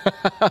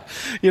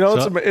 You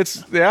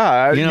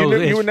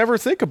would never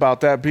think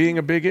about that being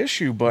a big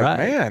issue, but right.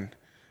 Man,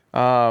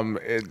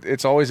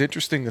 it's always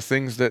interesting the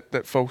things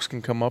that folks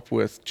can come up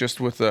with just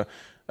with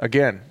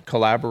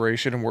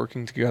collaboration and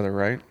working together,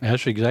 right?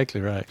 That's exactly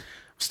right.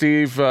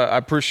 Steve, I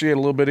appreciate a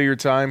little bit of your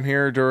time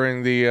here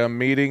during the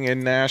meeting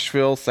in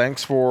Nashville.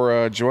 Thanks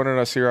for joining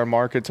us here on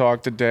Market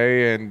Talk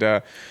today,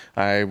 and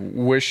I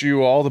wish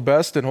you all the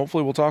best, and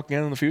hopefully we'll talk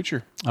again in the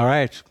future. All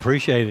right.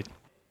 Appreciate it.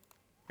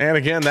 And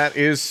again, that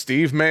is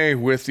Steve May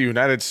with the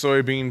United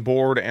Soybean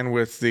Board and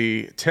with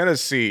the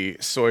Tennessee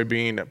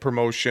Soybean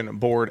Promotion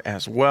Board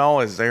as well,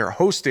 as they are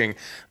hosting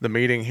the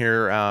meeting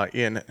here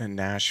in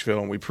Nashville.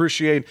 And we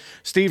appreciate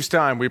Steve's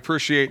time. We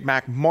appreciate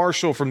Mac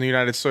Marshall from the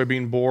United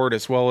Soybean Board,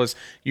 as well as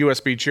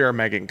USB Chair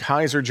Megan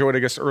Kaiser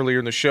joining us earlier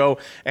in the show,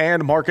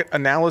 and market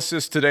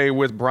analysis today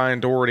with Brian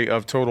Doherty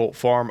of Total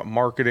Farm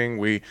Marketing.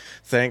 We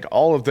thank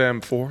all of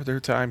them for their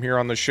time here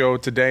on the show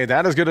today.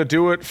 That is going to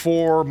do it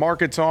for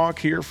Market Talk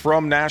here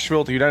from Nashville.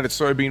 Nashville at the United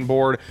Soybean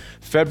Board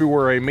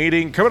February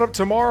meeting. Coming up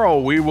tomorrow,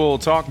 we will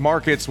talk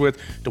markets with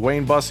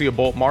Dwayne Bussey of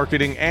Bolt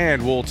Marketing,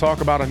 and we'll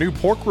talk about a new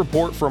pork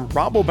report from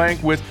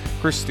Rabobank with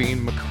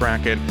Christine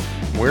McCracken.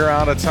 We're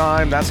out of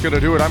time. That's going to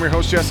do it. I'm your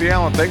host, Jesse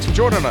Allen. Thanks for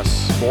joining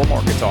us for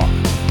Market Talk.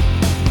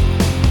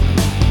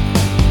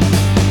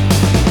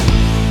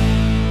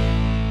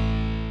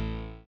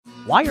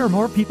 Why are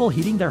more people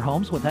heating their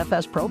homes with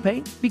FS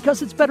Propane?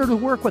 Because it's better to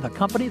work with a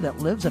company that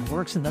lives and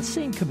works in the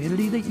same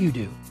community that you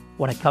do.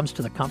 When it comes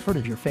to the comfort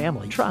of your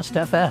family, trust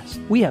FS.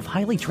 We have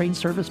highly trained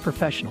service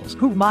professionals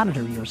who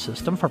monitor your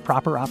system for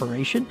proper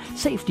operation,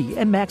 safety,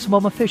 and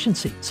maximum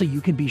efficiency, so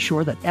you can be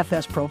sure that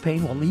FS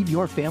Propane will leave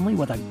your family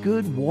with a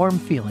good, warm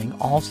feeling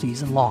all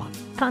season long.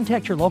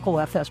 Contact your local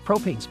FS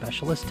Propane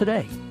specialist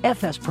today.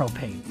 FS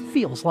Propane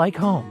feels like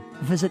home.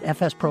 Visit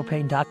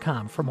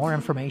fspropane.com for more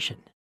information.